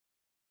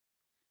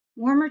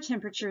Warmer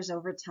temperatures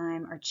over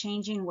time are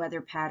changing weather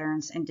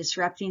patterns and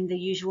disrupting the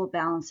usual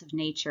balance of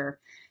nature.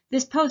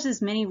 This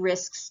poses many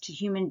risks to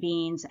human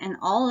beings and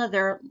all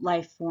other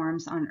life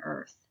forms on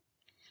Earth.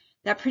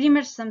 That pretty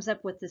much sums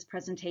up what this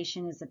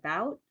presentation is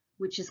about,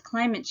 which is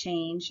climate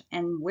change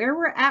and where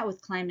we're at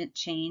with climate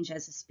change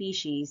as a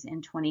species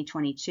in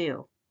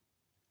 2022.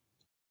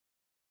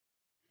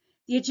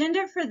 The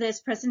agenda for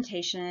this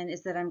presentation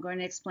is that I'm going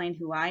to explain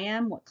who I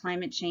am, what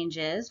climate change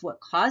is,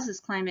 what causes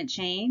climate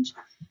change,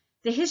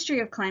 the history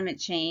of climate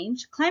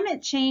change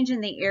in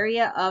the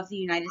area of the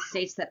United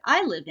States that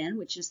I live in,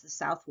 which is the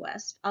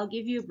Southwest. I'll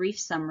give you a brief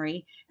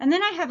summary, and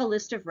then I have a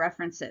list of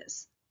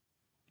references.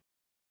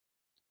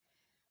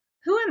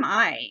 Who am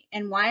I,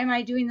 and why am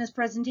I doing this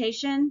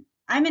presentation?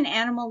 I'm an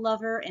animal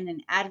lover and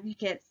an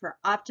advocate for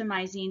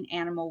optimizing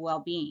animal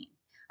well-being.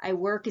 I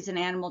work as an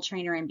animal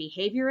trainer and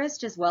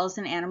behaviorist, as well as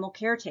an animal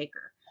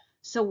caretaker.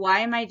 So why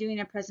am I doing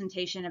a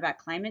presentation about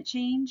climate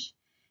change?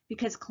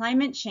 Because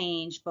climate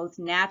change, both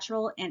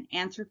natural and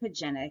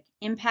anthropogenic,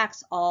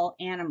 impacts all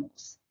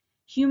animals.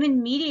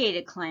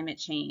 Human-mediated climate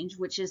change,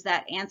 which is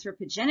that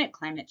anthropogenic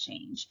climate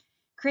change,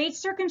 creates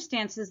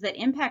circumstances that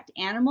impact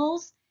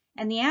animals,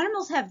 and the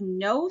animals have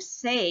no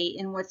say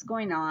in what's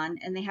going on,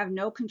 and they have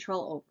no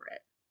control over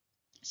it.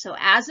 So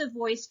as a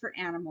voice for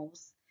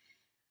animals,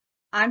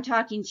 I'm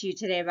talking to you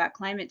today about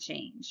climate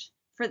change.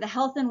 For the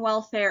health and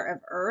welfare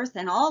of Earth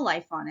and all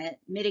life on it,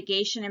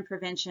 mitigation and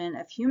prevention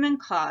of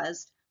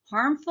human-caused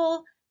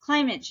harmful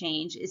climate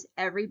change is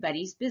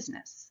everybody's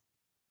business.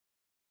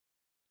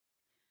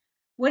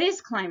 What is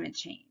climate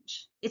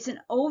change? It's an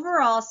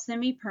overall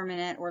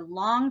semi-permanent or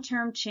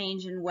long-term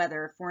change in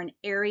weather for an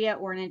area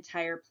or an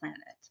entire planet.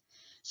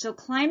 So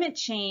climate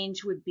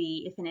change would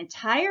be if an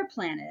entire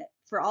planet,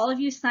 for all of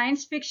you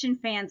science fiction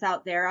fans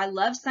out there, I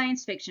love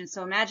science fiction,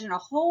 so imagine a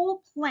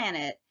whole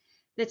planet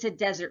that's a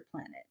desert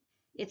planet.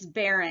 It's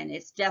barren,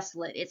 it's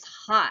desolate, it's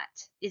hot,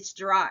 it's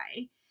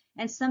dry,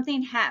 and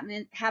something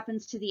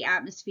happens to the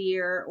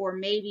atmosphere, or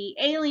maybe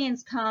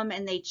aliens come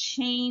and they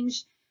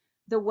change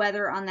the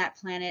weather on that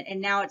planet,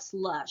 and now it's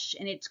lush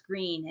and it's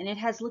green and it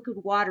has liquid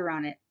water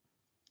on it,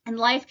 and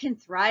life can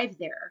thrive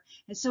there.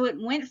 And so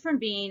it went from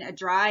being a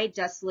dry,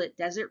 desolate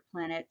desert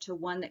planet to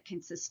one that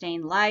can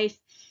sustain life,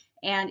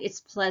 and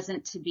it's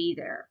pleasant to be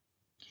there.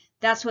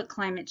 That's what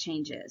climate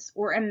change is.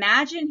 Or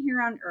imagine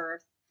here on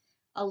Earth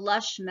a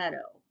lush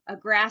meadow, a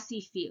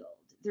grassy field.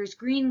 There's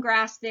green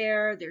grass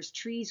there, there's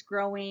trees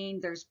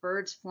growing, there's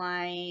birds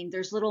flying,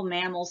 there's little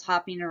mammals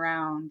hopping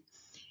around.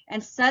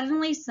 And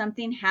suddenly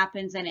something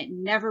happens and it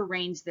never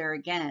rains there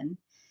again.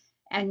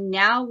 And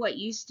now what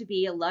used to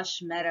be a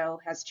lush meadow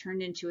has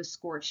turned into a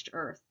scorched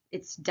earth.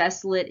 It's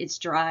desolate, it's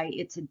dry,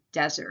 it's a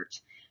desert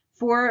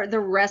for the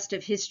rest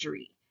of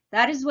history.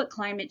 That is what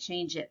climate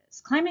change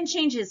is. Climate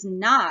change is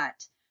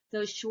not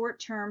those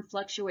short-term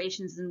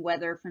fluctuations in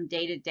weather from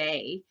day to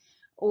day,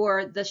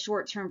 or the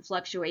short-term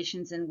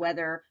fluctuations in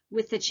weather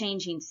with the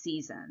changing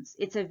seasons.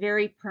 It's a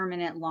very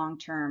permanent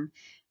long-term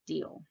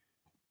deal.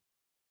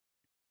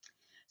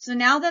 So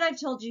now that I've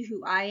told you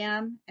who I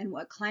am and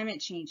what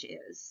climate change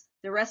is,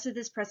 the rest of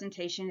this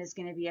presentation is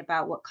going to be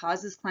about what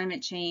causes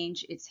climate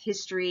change, its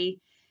history,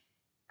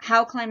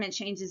 how climate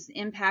change is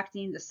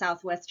impacting the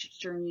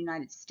southwestern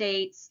United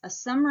States, a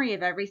summary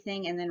of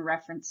everything, and then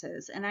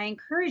references. And I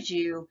encourage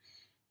you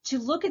to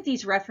look at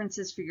these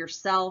references for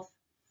yourself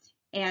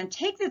and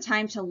take the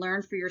time to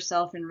learn for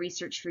yourself and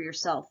research for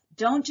yourself.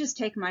 Don't just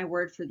take my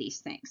word for these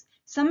things.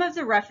 Some of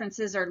the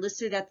references are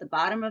listed at the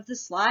bottom of the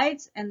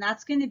slides, and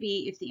that's going to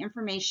be if the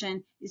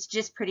information is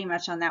just pretty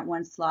much on that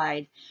one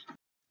slide.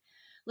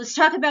 Let's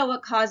talk about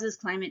what causes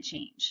climate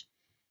change.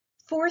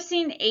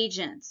 Forcing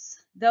agents.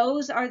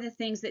 Those are the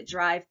things that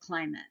drive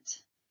climate.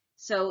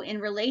 So in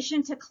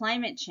relation to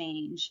climate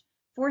change,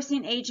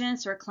 forcing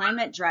agents or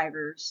climate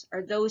drivers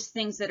are those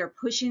things that are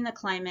pushing the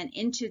climate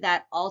into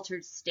that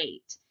altered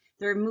state.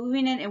 They're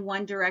moving it in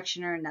one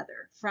direction or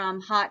another, from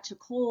hot to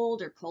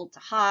cold or cold to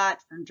hot,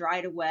 from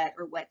dry to wet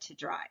or wet to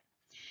dry.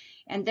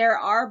 And there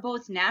are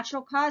both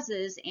natural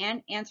causes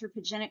and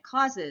anthropogenic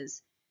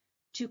causes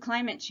to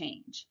climate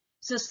change.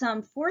 So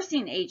some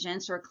forcing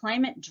agents or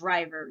climate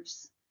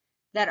drivers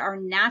that are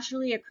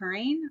naturally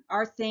occurring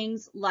are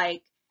things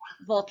like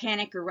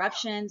volcanic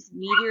eruptions,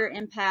 meteor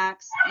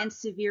impacts, and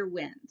severe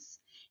winds.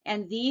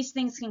 And these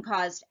things can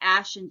cause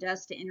ash and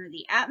dust to enter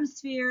the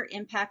atmosphere,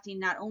 impacting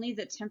not only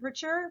the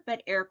temperature,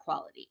 but air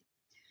quality.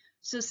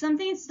 So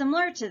something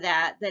similar to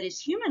that is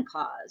human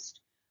caused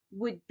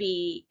would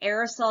be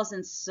aerosols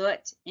and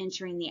soot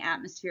entering the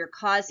atmosphere,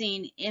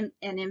 causing an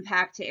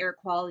impact to air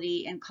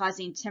quality and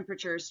causing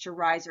temperatures to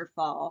rise or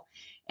fall.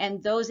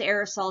 And those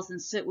aerosols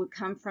and soot would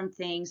come from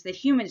things that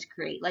humans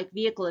create, like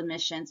vehicle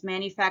emissions,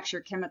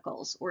 manufactured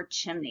chemicals, or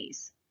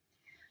chimneys.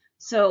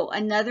 So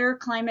another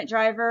climate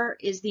driver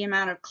is the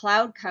amount of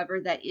cloud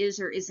cover that is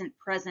or isn't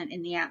present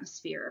in the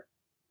atmosphere.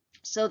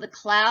 So the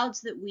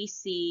clouds that we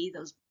see,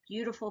 those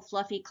beautiful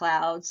fluffy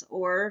clouds,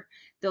 or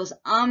those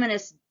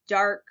ominous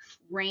dark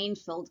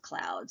rain-filled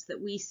clouds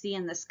that we see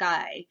in the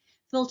sky,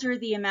 filter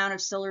the amount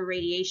of solar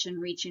radiation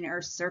reaching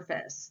Earth's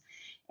surface.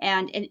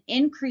 And an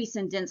increase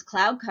in dense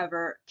cloud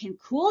cover can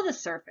cool the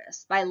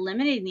surface by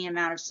limiting the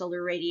amount of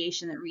solar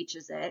radiation that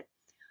reaches it,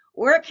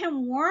 or it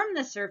can warm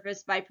the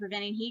surface by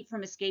preventing heat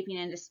from escaping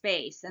into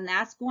space. And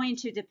that's going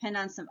to depend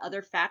on some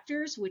other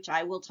factors, which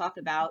I will talk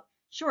about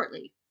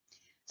shortly.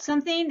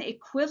 Something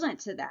equivalent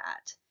to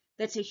that,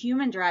 that's a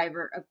human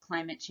driver of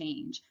climate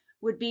change,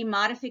 would be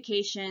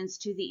modifications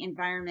to the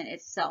environment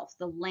itself,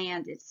 the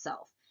land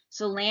itself.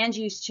 So land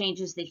use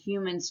changes that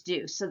humans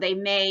do. So they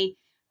may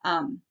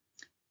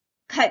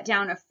cut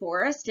down a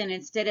forest, and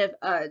instead of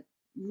a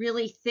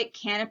really thick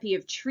canopy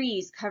of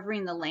trees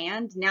covering the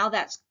land, now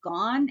that's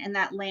gone and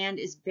that land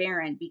is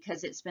barren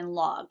because it's been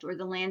logged, or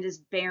the land is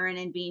barren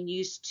and being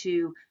used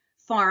to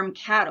farm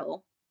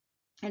cattle.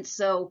 And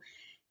so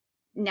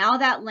now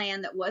that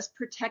land that was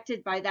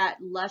protected by that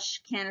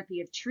lush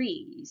canopy of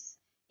trees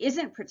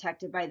isn't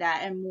protected by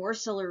that, and more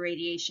solar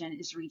radiation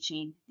is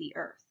reaching the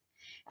earth.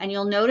 And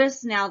you'll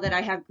notice now that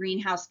I have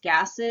greenhouse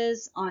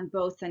gases on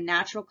both the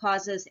natural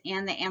causes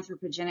and the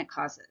anthropogenic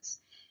causes.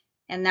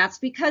 And that's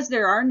because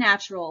there are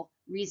natural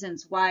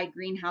reasons why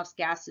greenhouse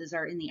gases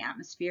are in the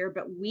atmosphere,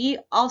 but we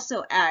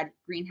also add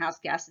greenhouse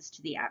gases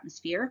to the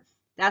atmosphere.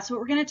 That's what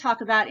we're going to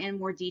talk about in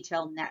more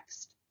detail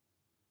next.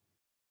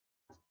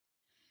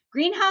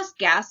 Greenhouse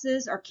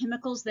gases are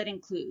chemicals that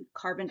include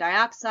carbon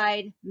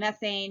dioxide,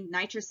 methane,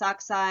 nitrous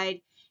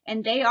oxide,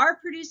 and they are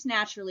produced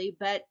naturally,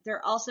 but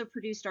they're also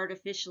produced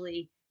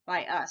artificially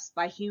by us,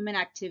 by human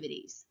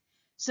activities.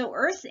 So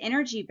Earth's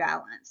energy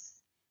balance,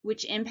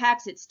 which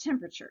impacts its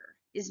temperature,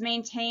 is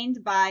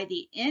maintained by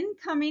the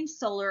incoming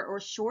solar or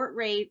short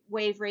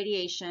wave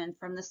radiation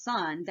from the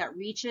sun that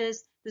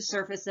reaches the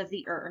surface of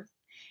the Earth,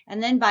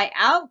 and then by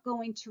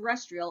outgoing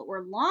terrestrial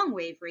or long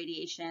wave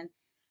radiation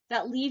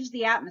that leaves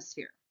the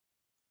atmosphere.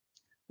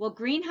 Well,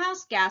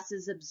 greenhouse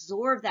gases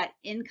absorb that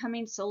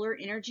incoming solar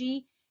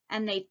energy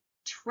and they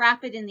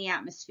trap it in the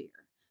atmosphere.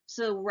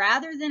 So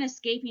rather than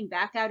escaping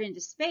back out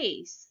into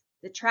space,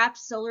 the trapped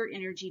solar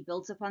energy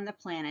builds up on the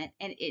planet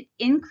and it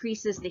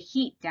increases the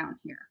heat down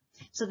here.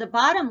 So the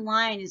bottom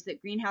line is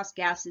that greenhouse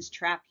gases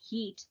trap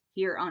heat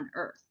here on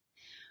Earth.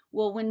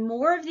 Well, when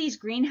more of these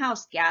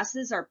greenhouse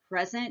gases are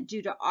present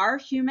due to our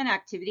human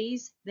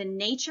activities than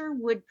nature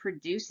would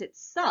produce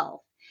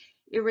itself,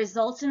 it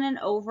results in an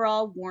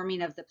overall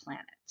warming of the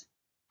planet.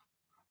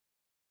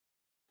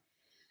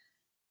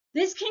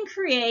 This can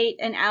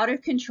create an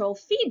out-of-control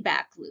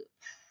feedback loop.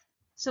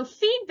 So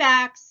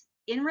feedbacks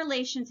in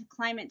relation to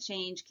climate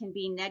change can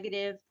be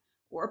negative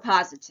or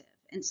positive.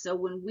 And so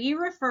when we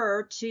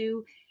refer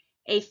to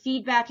a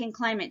feedback in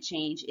climate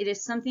change, it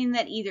is something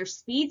that either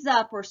speeds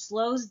up or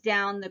slows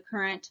down the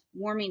current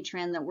warming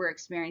trend that we're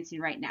experiencing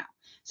right now.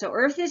 So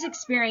Earth is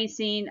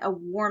experiencing a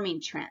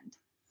warming trend.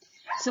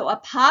 So a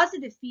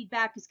positive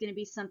feedback is going to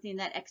be something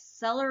that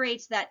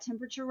accelerates that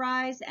temperature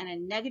rise, and a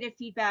negative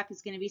feedback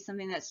is going to be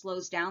something that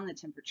slows down the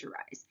temperature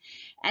rise.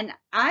 And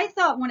I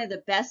thought one of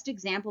the best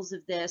examples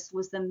of this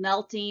was the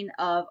melting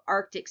of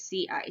Arctic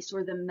sea ice,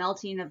 or the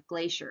melting of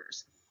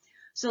glaciers.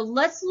 So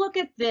let's look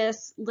at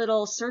this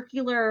little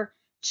circular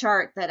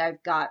chart that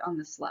I've got on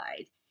the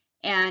slide.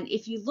 And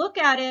if you look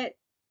at it,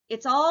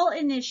 it's all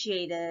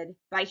initiated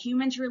by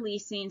humans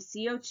releasing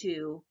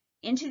CO2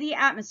 into the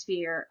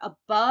atmosphere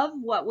above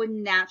what would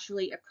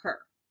naturally occur.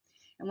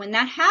 And when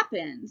that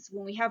happens,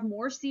 when we have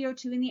more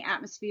CO2 in the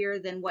atmosphere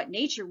than what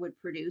nature would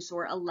produce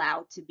or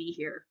allow to be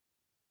here,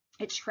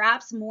 it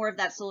traps more of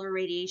that solar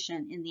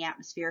radiation in the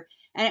atmosphere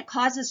and it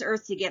causes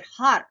Earth to get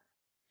hotter.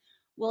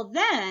 Well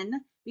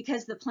then,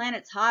 because the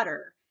planet's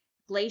hotter,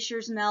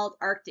 glaciers melt,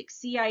 Arctic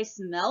sea ice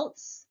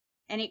melts,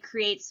 and it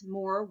creates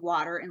more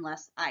water and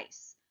less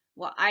ice.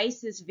 Well,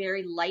 ice is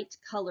very light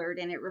colored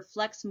and it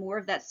reflects more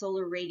of that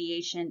solar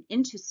radiation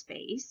into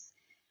space.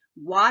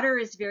 Water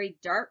is very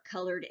dark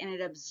colored and it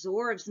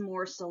absorbs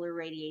more solar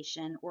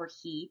radiation or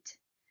heat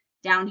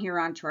down here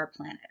onto our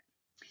planet.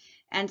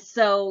 And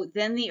so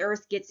then the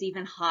Earth gets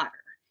even hotter.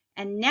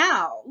 And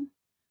now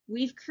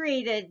we've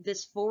created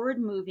this forward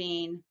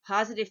moving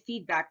positive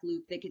feedback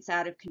loop that gets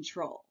out of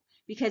control.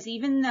 Because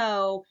even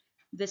though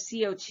the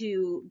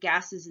CO2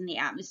 gases in the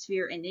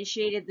atmosphere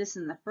initiated this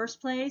in the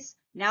first place,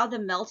 now the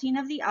melting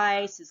of the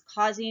ice is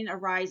causing a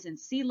rise in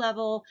sea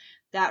level.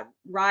 That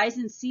rise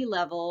in sea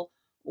level,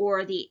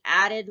 or the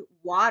added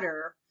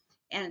water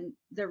and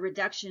the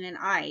reduction in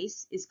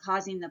ice, is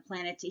causing the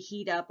planet to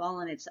heat up all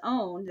on its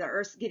own. The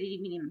Earth's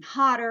getting even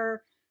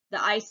hotter.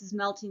 The ice is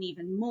melting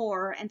even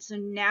more. And so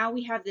now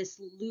we have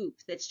this loop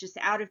that's just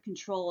out of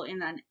control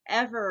in an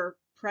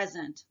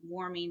ever-present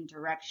warming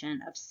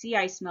direction of sea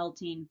ice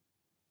melting,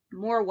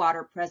 more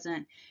water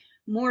present,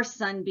 more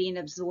sun being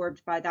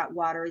absorbed by that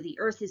water. The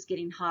Earth is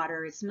getting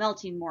hotter. It's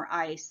melting more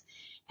ice.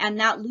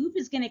 And that loop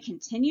is going to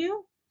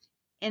continue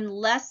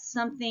unless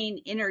something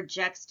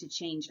interjects to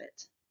change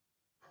it.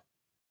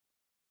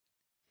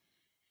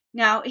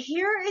 Now,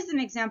 here is an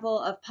example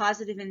of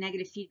positive and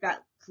negative feedback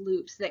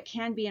loops that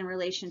can be in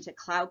relation to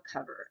cloud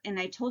cover. And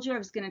I told you I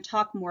was going to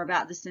talk more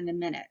about this in a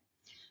minute.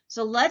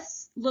 So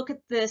let's look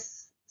at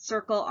this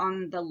circle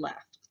on the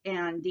left.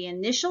 And the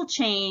initial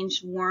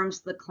change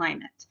warms the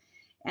climate.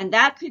 And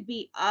that could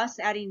be us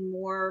adding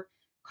more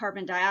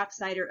carbon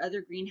dioxide or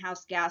other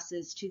greenhouse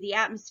gases to the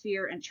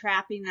atmosphere and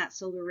trapping that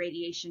solar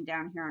radiation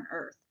down here on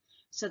Earth.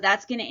 So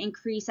that's going to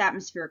increase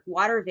atmospheric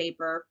water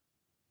vapor.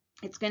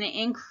 It's going to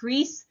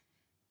increase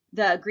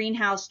the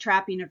greenhouse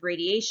trapping of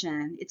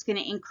radiation. It's going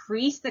to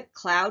increase the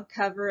cloud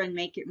cover and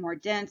make it more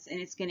dense, and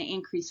it's going to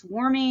increase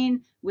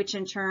warming, which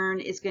in turn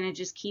is going to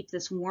just keep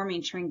this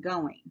warming trend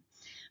going.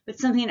 But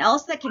something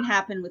else that can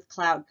happen with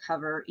cloud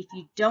cover, if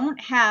you don't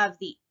have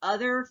the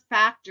other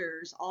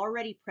factors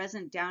already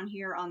present down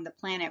here on the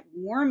planet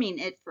warming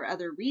it for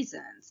other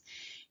reasons,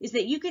 is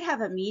that you could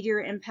have a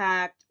meteor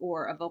impact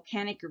or a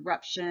volcanic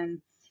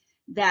eruption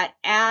that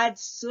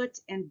adds soot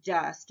and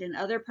dust and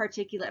other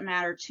particulate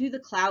matter to the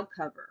cloud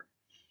cover.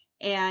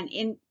 And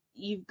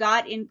you've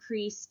got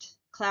increased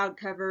cloud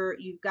cover,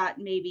 you've got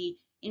maybe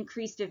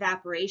increased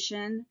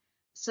evaporation.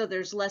 So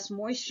there's less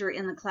moisture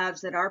in the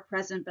clouds that are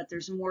present, but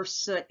there's more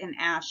soot and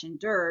ash and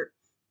dirt.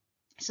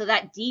 So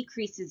that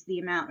decreases the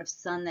amount of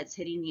sun that's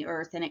hitting the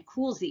Earth, and it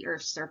cools the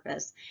Earth's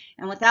surface.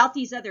 And without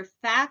these other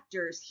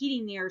factors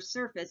heating the Earth's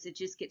surface, it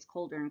just gets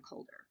colder and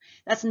colder.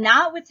 That's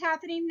not what's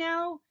happening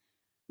now.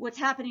 What's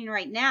happening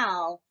right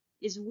now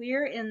is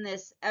we're in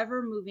this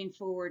ever moving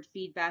forward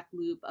feedback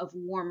loop of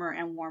warmer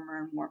and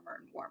warmer and warmer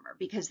and warmer,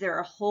 because there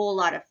are a whole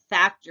lot of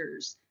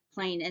factors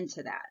playing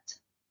into that.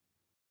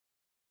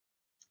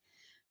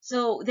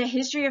 So the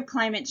history of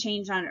climate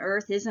change on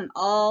Earth isn't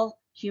all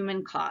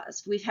human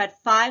caused. We've had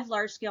 5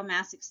 large-scale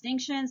mass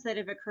extinctions that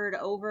have occurred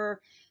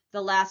over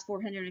the last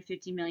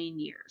 450 million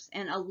years.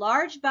 And a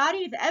large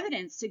body of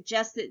evidence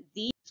suggests that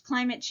these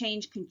climate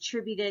change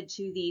contributed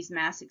to these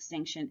mass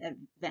extinction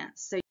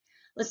events. So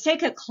let's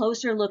take a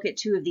closer look at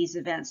 2 of these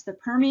events. The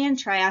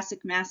Permian-Triassic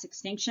mass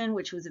extinction,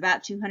 which was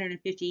about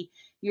 250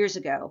 years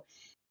ago.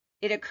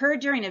 It occurred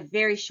during a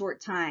very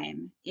short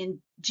time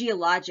in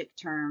geologic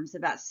terms,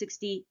 about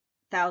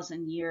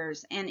 60,000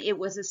 years, and it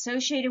was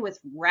associated with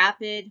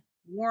rapid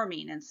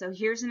warming. And so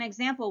here's an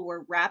example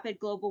where rapid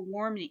global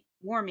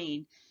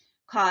warming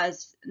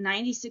caused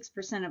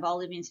 96% of all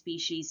living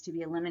species to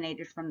be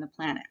eliminated from the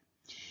planet.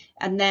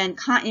 And then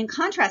in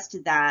contrast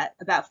to that,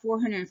 about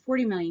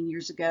 440 million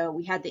years ago,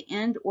 we had the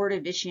end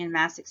Ordovician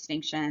mass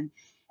extinction,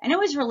 and it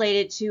was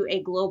related to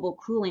a global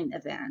cooling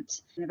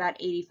event, and about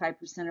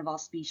 85% of all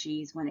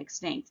species went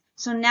extinct.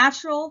 So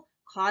natural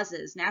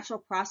causes, natural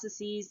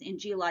processes in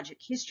geologic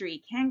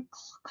history can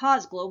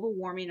cause global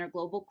warming or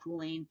global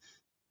cooling.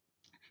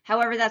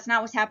 However, that's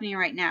not what's happening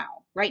right now.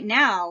 Right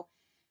now,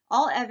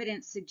 all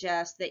evidence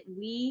suggests that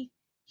we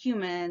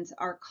humans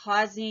are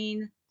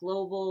causing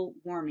global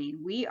warming.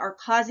 We are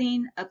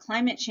causing a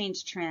climate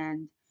change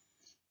trend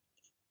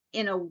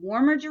in a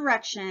warmer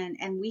direction,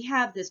 and we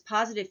have this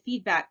positive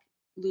feedback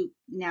loop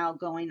now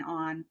going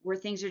on where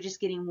things are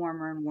just getting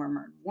warmer and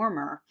warmer and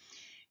warmer.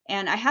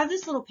 And I have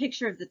this little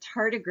picture of the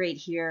tardigrade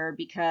here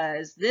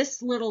because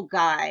this little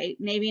guy,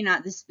 maybe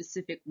not this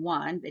specific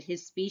one, but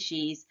his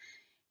species,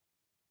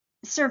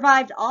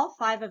 survived all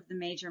 5 of the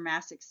major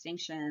mass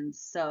extinctions.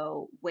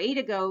 So way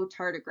to go,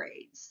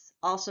 tardigrades,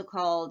 also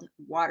called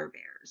water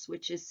bears,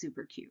 which is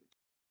super cute.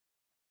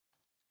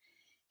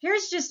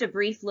 Here's just a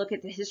brief look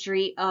at the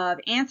history of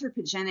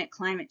anthropogenic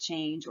climate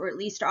change, or at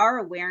least our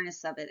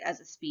awareness of it as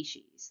a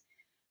species.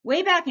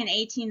 Way back in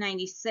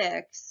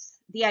 1896,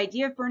 the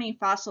idea of burning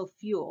fossil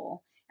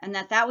fuel and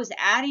that was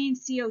adding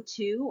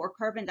CO2 or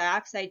carbon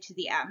dioxide to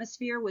the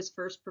atmosphere was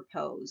first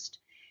proposed.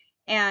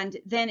 And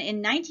then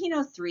in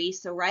 1903,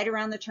 so right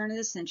around the turn of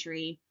the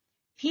century,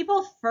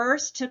 people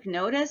first took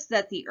notice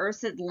that the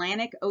Earth's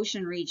Atlantic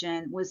Ocean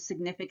region was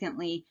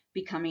significantly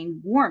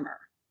becoming warmer.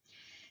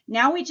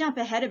 Now we jump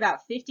ahead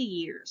about 50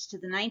 years to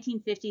the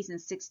 1950s and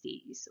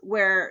 60s,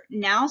 where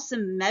now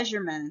some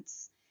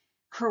measurements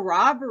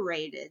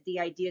corroborated the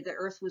idea that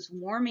Earth was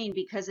warming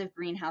because of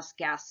greenhouse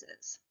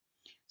gases.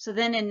 So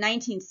then in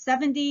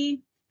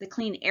 1970, the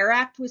Clean Air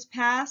Act was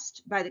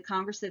passed by the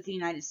Congress of the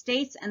United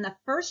States, and the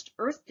first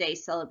Earth Day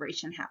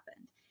celebration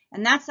happened.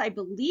 And that's, I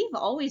believe,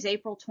 always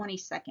April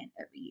 22nd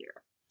every year.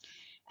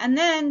 And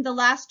then the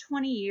last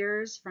 20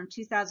 years, from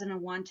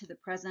 2001 to the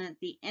present,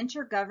 the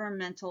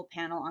Intergovernmental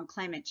Panel on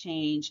Climate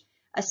Change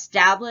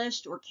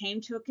established or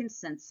came to a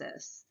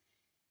consensus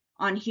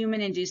on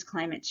human-induced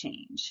climate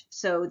change.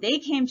 So they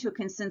came to a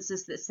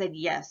consensus that said,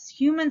 yes,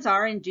 humans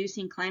are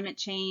inducing climate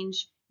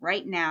change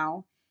right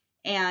now.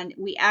 And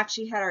we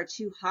actually had our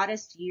 2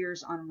 hottest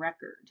years on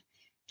record,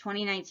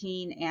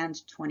 2019 and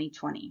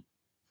 2020.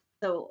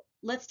 So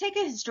let's take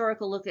a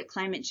historical look at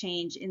climate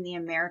change in the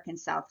American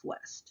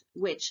Southwest,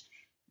 which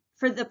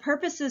for the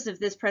purposes of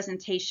this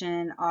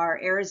presentation are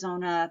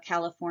Arizona,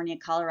 California,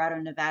 Colorado,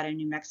 Nevada,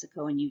 New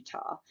Mexico, and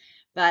Utah.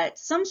 But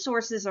some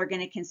sources are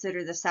going to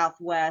consider the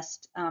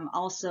Southwest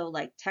also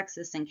like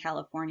Texas and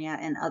California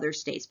and other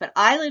states. But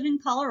I live in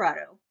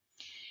Colorado.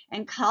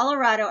 And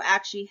Colorado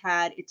actually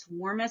had its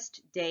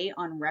warmest day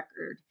on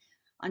record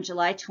on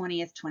July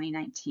 20th,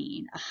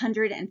 2019,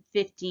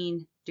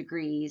 115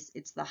 degrees.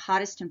 It's the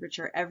hottest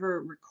temperature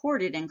ever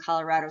recorded in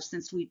Colorado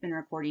since we've been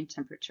recording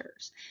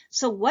temperatures.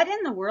 So what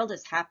in the world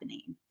is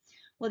happening?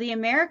 Well, the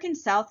American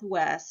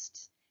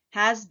Southwest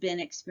has been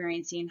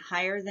experiencing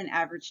higher than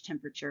average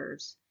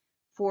temperatures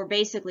for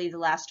basically the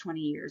last 20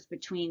 years.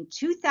 Between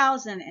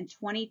 2000 and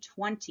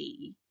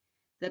 2020,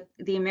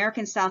 the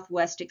American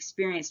Southwest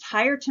experienced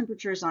higher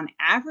temperatures on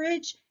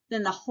average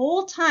than the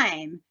whole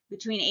time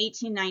between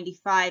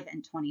 1895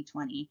 and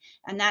 2020,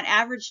 and that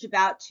averaged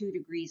about 2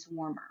 degrees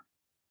warmer.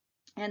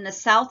 And the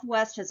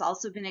Southwest has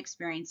also been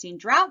experiencing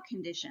drought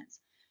conditions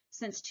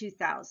since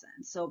 2000,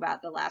 so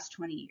about the last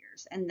 20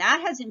 years. And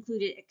that has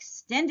included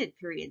extended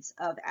periods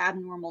of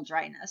abnormal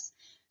dryness.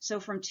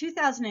 So from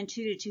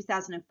 2002 to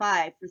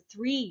 2005, for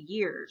 3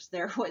 years,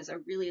 there was a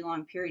really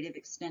long period of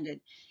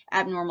extended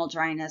abnormal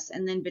dryness.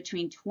 And then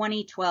between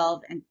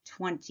 2012 and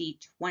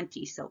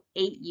 2020, so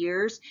 8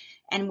 years,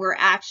 and we're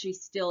actually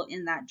still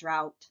in that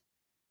drought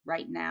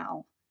right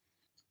now.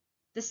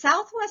 The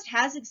Southwest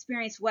has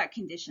experienced wet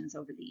conditions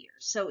over the years.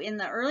 So in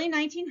the early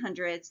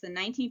 1900s, the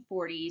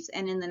 1940s,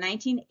 and in the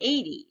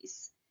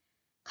 1980s,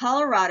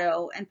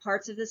 Colorado and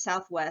parts of the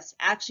Southwest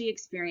actually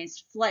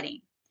experienced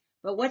flooding.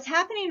 But what's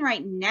happening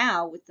right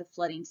now with the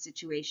flooding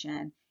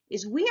situation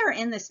is we are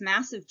in this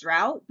massive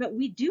drought, but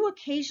we do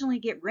occasionally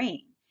get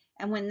rain.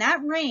 And when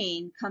that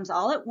rain comes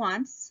all at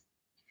once,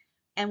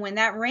 and when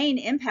that rain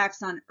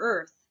impacts on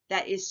Earth,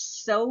 that is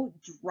so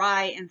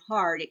dry and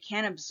hard, it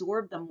can't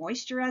absorb the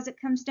moisture as it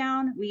comes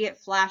down, we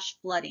get flash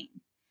flooding.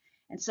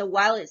 And so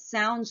while it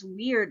sounds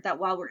weird that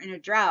while we're in a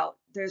drought,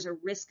 there's a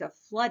risk of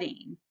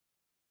flooding,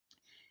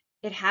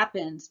 it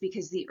happens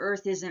because the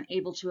earth isn't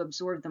able to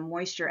absorb the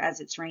moisture as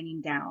it's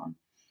raining down.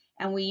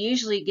 And we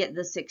usually get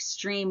this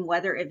extreme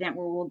weather event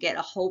where we'll get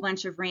a whole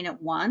bunch of rain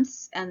at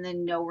once and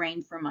then no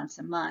rain for months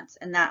and months.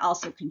 And that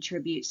also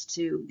contributes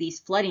to these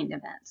flooding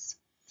events.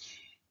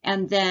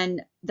 And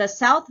then the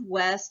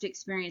Southwest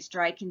experienced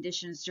dry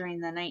conditions during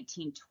the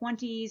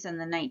 1920s and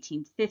the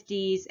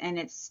 1950s, and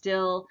it's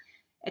still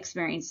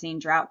experiencing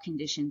drought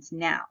conditions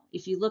now.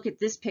 If you look at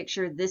this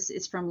picture, this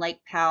is from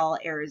Lake Powell,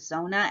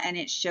 Arizona, and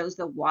it shows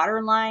the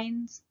water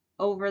lines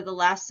over the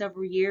last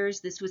several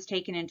years. This was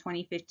taken in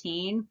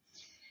 2015,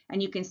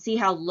 and you can see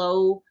how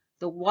low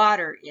the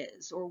water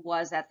is or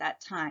was at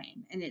that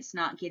time, and it's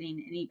not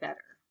getting any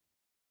better.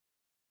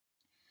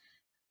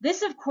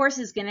 This, of course,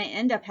 is going to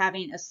end up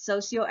having a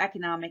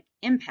socioeconomic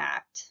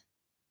impact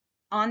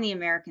on the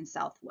American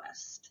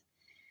Southwest.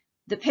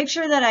 The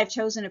picture that I've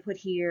chosen to put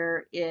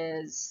here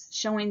is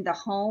showing the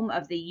home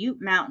of the Ute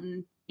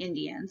Mountain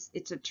Indians.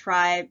 It's a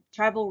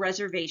tribal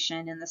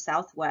reservation in the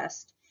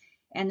Southwest,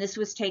 and this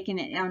was taken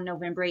on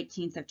November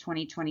 18th of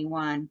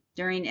 2021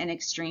 during an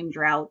extreme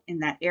drought in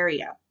that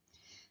area.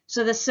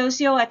 So the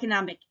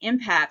socioeconomic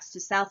impacts to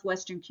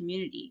Southwestern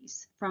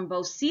communities from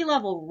both sea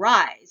level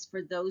rise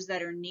for those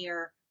that are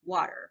near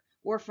water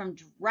or from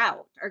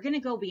drought are going to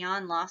go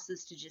beyond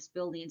losses to just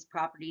buildings,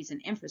 properties,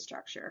 and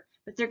infrastructure,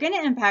 but they're going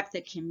to impact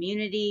the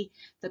community,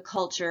 the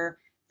culture,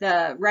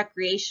 the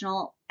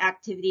recreational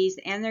activities,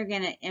 and they're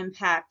going to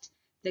impact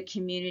the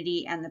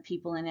community and the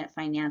people in it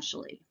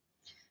financially.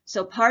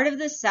 So part of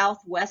the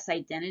Southwest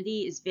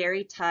identity is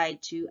very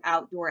tied to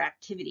outdoor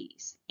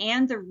activities,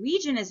 and the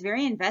region is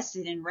very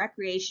invested in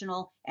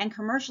recreational and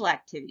commercial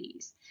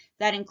activities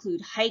that include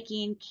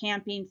hiking,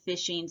 camping,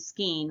 fishing,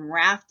 skiing,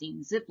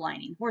 rafting,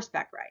 ziplining,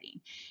 horseback riding.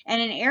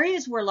 And in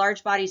areas where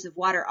large bodies of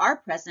water are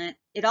present,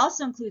 it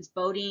also includes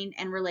boating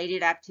and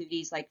related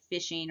activities like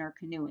fishing or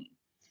canoeing.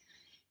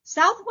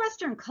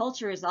 Southwestern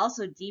culture is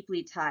also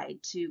deeply tied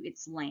to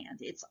its land,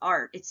 its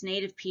art, its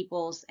native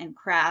peoples and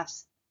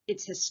crafts,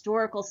 its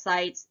historical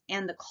sites,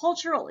 and the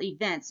cultural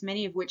events,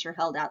 many of which are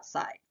held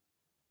outside.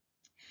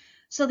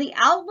 So the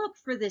outlook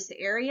for this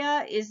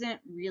area isn't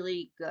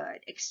really good.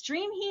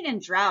 Extreme heat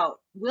and drought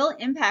will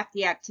impact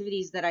the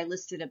activities that I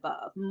listed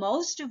above,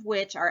 most of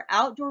which are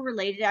outdoor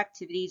related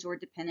activities or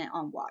dependent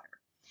on water.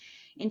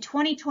 In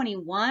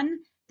 2021,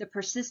 the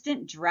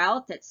persistent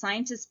drought that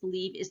scientists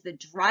believe is the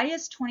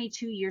driest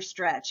 22-year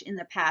stretch in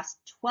the past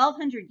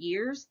 1,200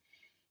 years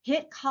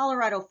hit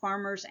Colorado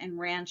farmers and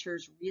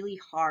ranchers really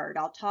hard.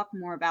 I'll talk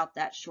more about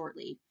that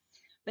shortly.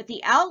 But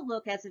the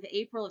outlook as of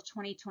April of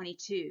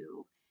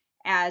 2022,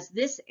 as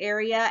this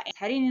area is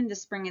heading into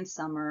spring and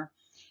summer,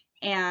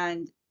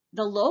 and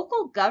the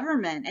local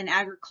government and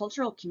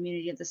agricultural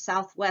community of the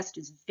Southwest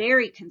is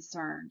very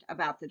concerned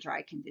about the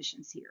dry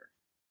conditions here.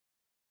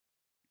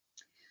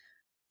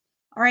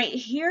 All right,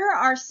 here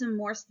are some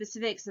more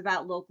specifics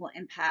about local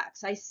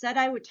impacts. I said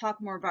I would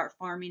talk more about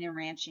farming and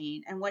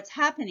ranching, and what's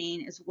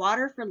happening is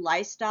water for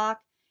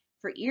livestock,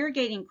 for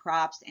irrigating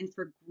crops, and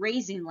for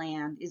grazing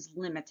land is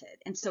limited.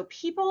 And so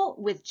people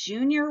with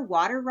junior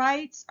water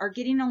rights are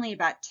getting only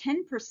about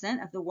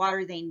 10% of the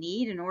water they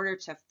need in order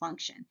to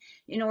function,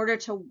 in order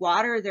to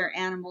water their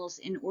animals,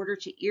 in order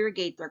to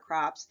irrigate their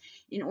crops,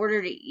 in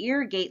order to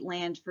irrigate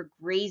land for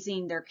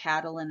grazing their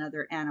cattle and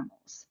other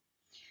animals.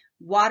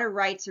 Water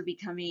rights are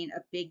becoming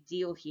a big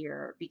deal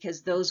here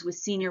because those with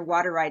senior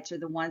water rights are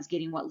the ones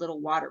getting what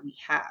little water we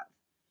have.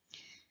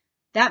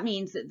 That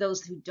means that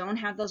those who don't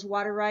have those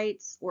water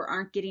rights or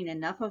aren't getting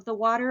enough of the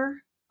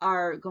water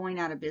are going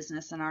out of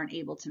business and aren't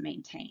able to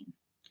maintain.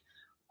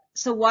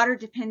 So water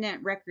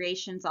dependent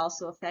recreation is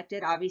also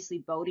affected. Obviously,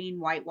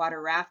 boating,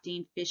 whitewater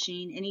rafting,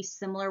 fishing, any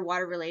similar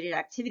water related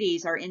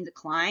activities are in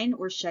decline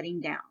or shutting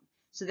down.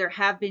 So there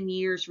have been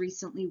years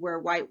recently where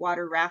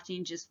whitewater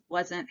rafting just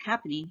wasn't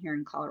happening here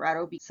in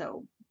Colorado.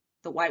 So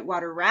the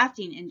whitewater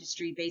rafting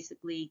industry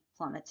basically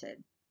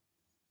plummeted.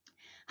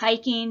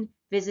 Hiking,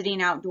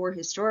 visiting outdoor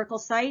historical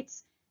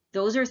sites,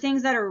 those are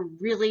things that are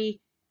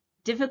really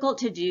difficult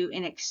to do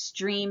in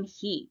extreme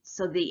heat.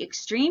 So the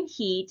extreme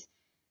heat,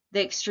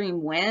 the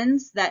extreme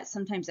winds that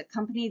sometimes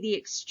accompany the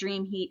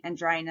extreme heat and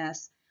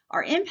dryness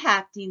are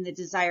impacting the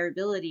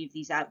desirability of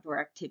these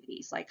outdoor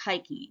activities like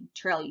hiking,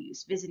 trail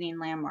use, visiting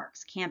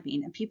landmarks,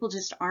 camping, and people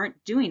just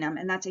aren't doing them.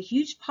 And that's a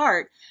huge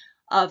part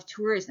of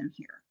tourism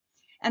here.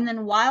 And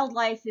then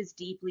wildlife is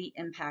deeply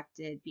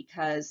impacted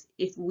because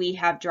if we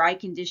have dry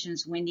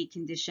conditions, windy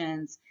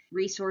conditions,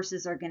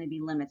 resources are going to be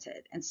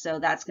limited. And so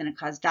that's going to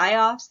cause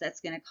die-offs.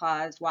 That's going to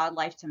cause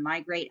wildlife to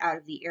migrate out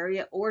of the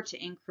area or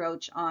to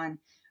encroach on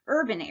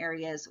urban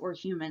areas or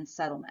human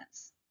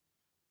settlements.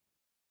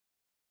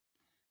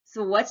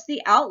 So what's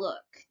the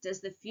outlook?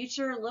 Does the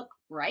future look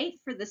bright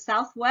for the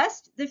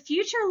Southwest? The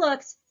future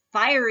looks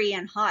fiery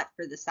and hot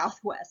for the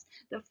Southwest.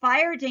 The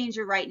fire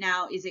danger right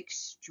now is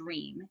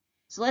extreme.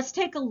 So let's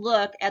take a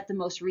look at the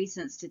most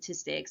recent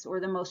statistics or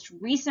the most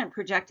recent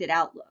projected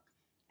outlook.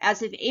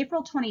 As of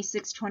April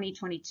 26,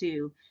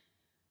 2022,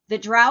 the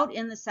drought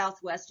in the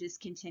Southwest is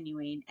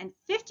continuing, and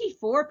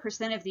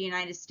 54% of the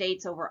United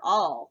States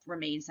overall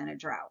remains in a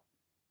drought.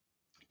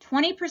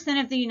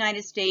 20% of the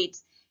United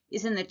States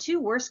is in the two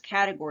worst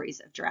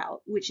categories of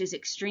drought, which is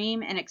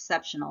extreme and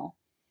exceptional.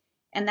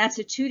 And that's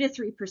a 2 to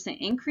 3%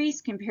 increase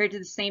compared to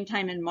the same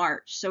time in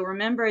March. So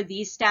remember,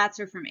 these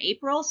stats are from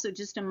April, so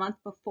just a month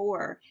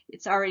before,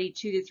 it's already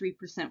 2 to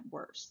 3%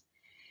 worse.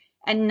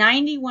 And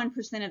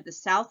 91% of the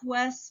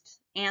Southwest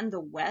and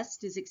the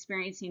West is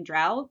experiencing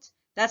drought.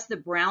 That's the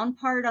brown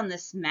part on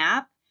this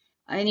map.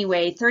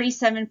 Anyway,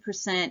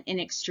 37% in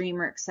extreme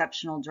or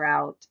exceptional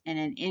drought and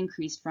an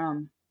increase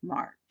from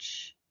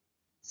March.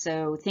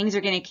 So things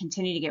are going to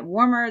continue to get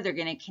warmer. They're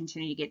going to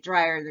continue to get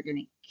drier. They're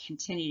going to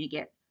continue to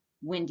get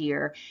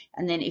windier.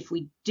 And then if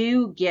we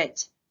do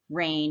get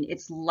rain,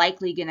 it's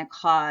likely going to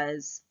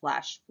cause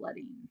flash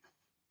flooding.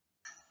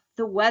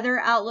 The weather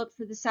outlook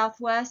for the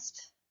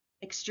Southwest: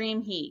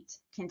 extreme heat,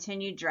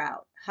 continued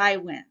drought, high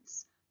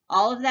winds.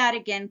 All of that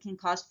again can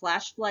cause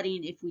flash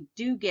flooding if we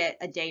do get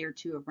a day or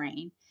two of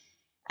rain.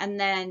 And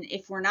then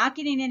if we're not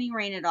getting any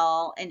rain at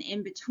all, and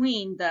in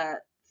between the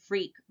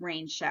freak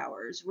rain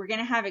showers, we're going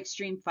to have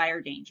extreme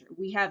fire danger.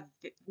 We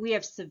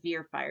have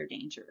severe fire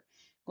danger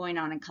going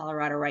on in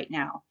Colorado right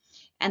now.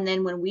 And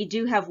then when we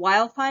do have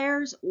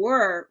wildfires,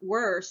 or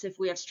worse, if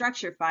we have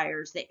structure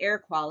fires, the air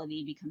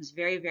quality becomes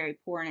very, very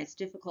poor, and it's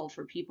difficult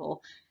for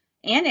people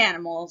and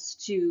animals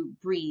to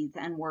breathe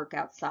and work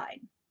outside.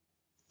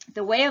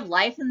 The way of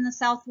life in the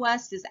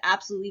Southwest is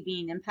absolutely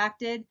being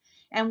impacted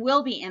and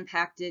will be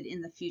impacted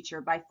in the future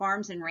by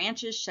farms and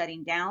ranches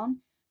shutting down,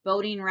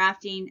 boating,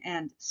 rafting,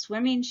 and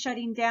swimming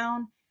shutting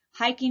down,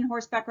 hiking,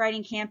 horseback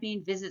riding,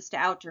 camping, visits to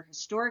outdoor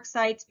historic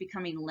sites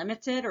becoming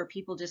limited or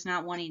people just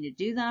not wanting to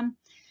do them,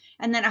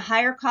 and then a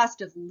higher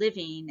cost of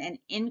living and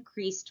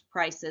increased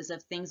prices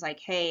of things like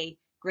hay,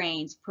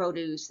 grains,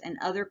 produce, and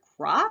other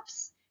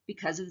crops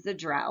because of the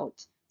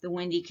drought, the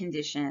windy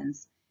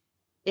conditions.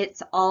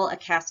 It's all a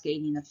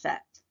cascading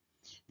effect.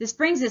 This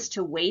brings us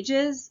to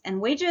wages,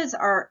 and wages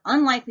are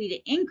unlikely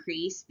to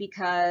increase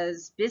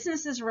because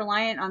businesses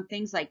reliant on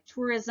things like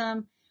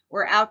tourism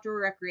or outdoor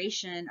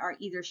recreation are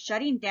either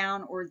shutting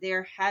down or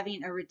they're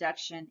having a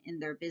reduction in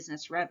their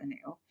business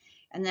revenue.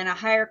 And then a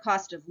higher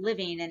cost of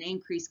living and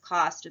increased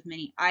cost of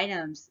many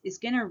items is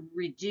going to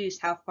reduce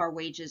how far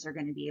wages are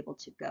going to be able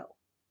to go.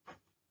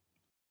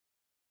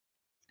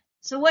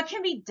 So what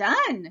can be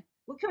done?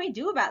 What can we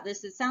do about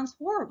this? It sounds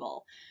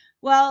horrible.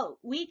 Well,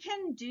 we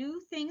can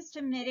do things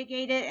to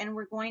mitigate it, and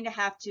we're going to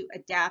have to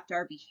adapt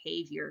our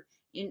behavior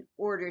in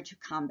order to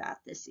combat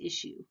this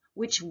issue,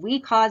 which we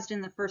caused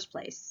in the first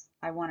place,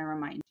 I want to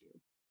remind you.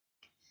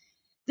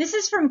 This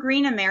is from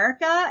Green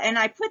America, and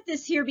I put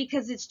this here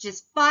because it's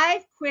just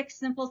 5 quick,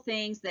 simple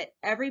things that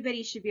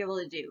everybody should be able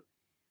to do.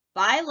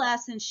 Buy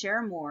less and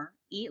share more,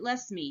 eat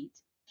less meat,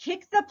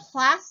 kick the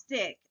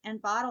plastic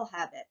and bottle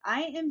habit.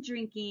 I am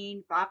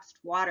drinking boxed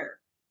water.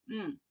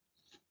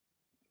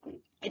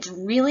 It's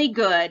really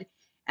good.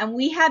 And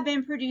we have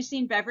been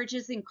producing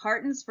beverages in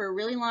cartons for a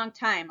really long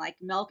time, like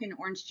milk and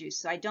orange juice.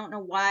 So I don't know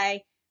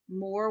why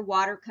more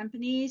water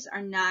companies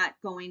are not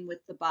going with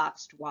the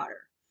boxed water.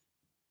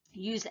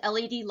 Use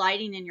LED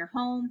lighting in your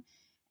home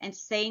and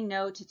say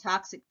no to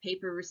toxic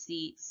paper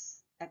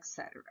receipts,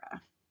 etc.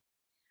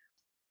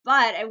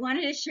 But I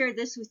wanted to share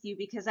this with you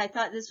because I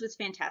thought this was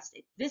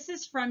fantastic. This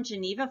is from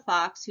Geneva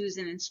Fox, who's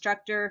an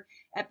instructor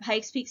at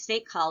Pikes Peak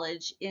State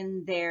College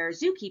in their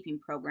zookeeping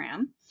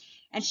program.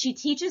 And she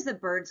teaches a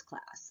birds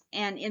class.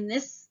 And in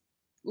this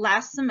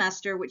last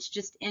semester, which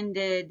just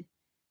ended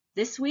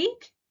this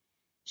week,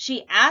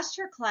 She asked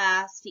her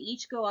class to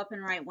each go up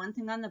and write one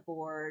thing on the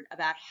board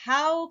about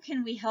how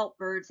can we help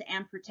birds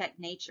and protect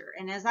nature.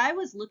 And as I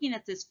was looking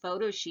at this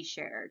photo she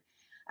shared,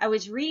 I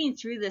was reading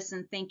through this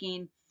and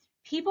thinking,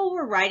 people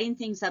were writing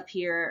things up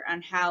here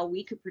on how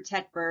we could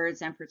protect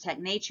birds and protect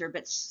nature,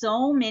 but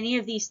so many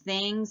of these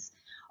things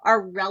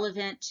are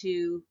relevant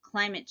to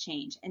climate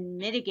change and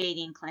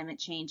mitigating climate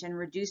change and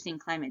reducing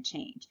climate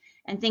change,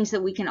 and things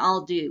that we can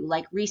all do,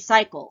 like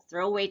recycle,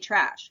 throw away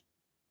trash,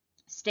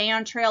 stay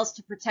on trails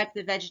to protect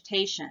the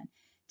vegetation,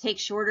 take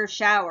shorter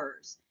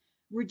showers,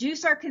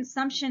 reduce our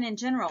consumption in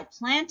general,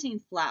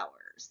 planting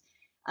flowers.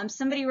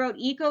 Somebody wrote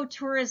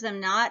ecotourism,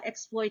 not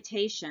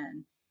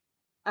exploitation.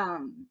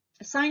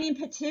 Signing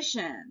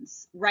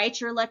petitions,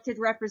 write your elected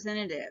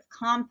representative,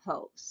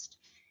 compost.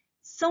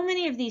 So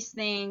many of these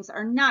things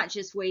are not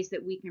just ways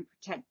that we can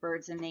protect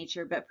birds and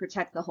nature, but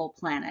protect the whole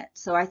planet.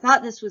 So I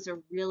thought this was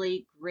a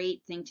really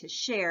great thing to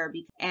share,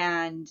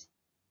 and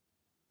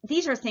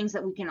these are things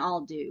that we can all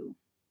do.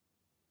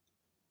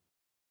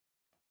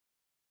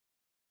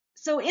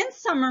 So in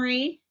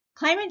summary,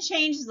 climate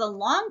change is a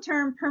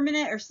long-term,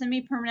 permanent, or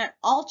semi-permanent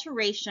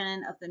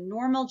alteration of the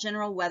normal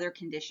general weather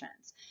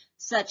conditions,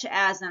 such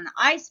as an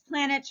ice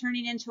planet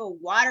turning into a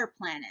water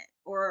planet,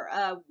 or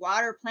a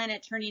water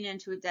planet turning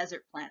into a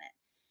desert planet,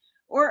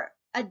 or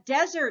a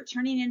desert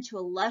turning into a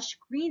lush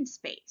green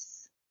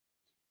space.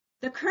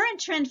 The current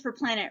trend for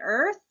planet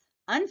Earth,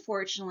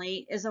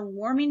 unfortunately, is a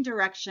warming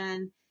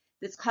direction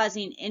that's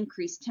causing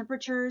increased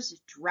temperatures,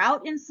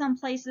 drought in some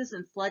places,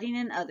 and flooding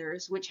in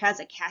others, which has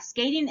a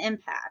cascading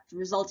impact,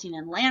 resulting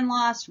in land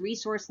loss,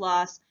 resource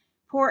loss,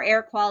 poor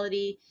air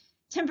quality,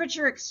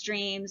 temperature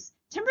extremes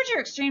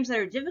that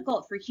are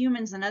difficult for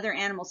humans and other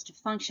animals to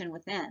function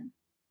within.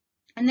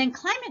 And then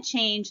climate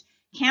change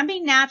can be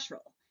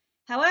natural.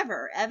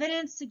 However,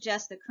 evidence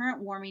suggests the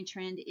current warming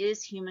trend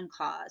is human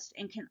caused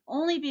and can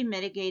only be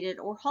mitigated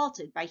or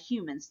halted by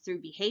humans through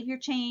behavior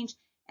change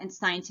and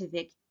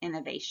scientific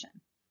innovation.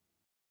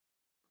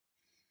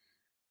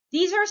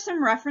 These are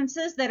some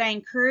references that I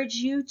encourage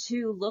you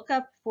to look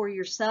up for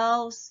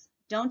yourselves.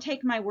 Don't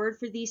take my word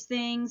for these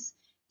things.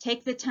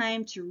 Take the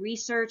time to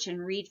research and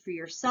read for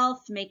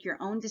yourself, make your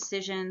own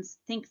decisions,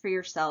 think for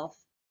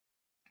yourself.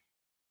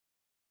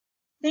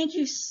 Thank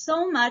you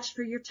so much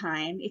for your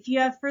time. If you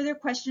have further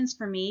questions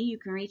for me, you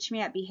can reach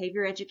me at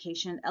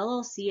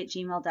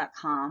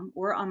behavioreducationllc@gmail.com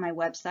or on my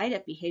website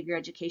at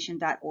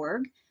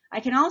behavioreducation.org.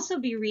 I can also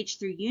be reached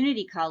through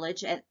Unity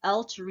College at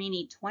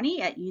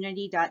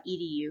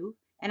ltorrini20@unity.edu,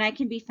 and I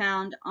can be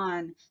found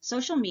on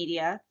social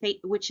media,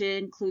 which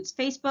includes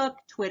Facebook,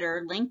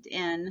 Twitter,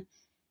 LinkedIn,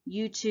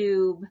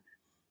 YouTube,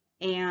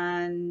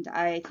 and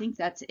I think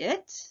that's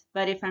it.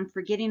 But if I'm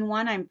forgetting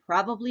one, I'm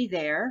probably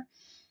there.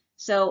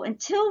 So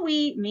until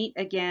we meet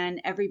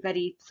again,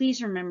 everybody,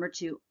 please remember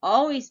to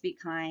always be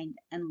kind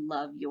and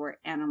love your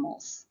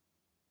animals.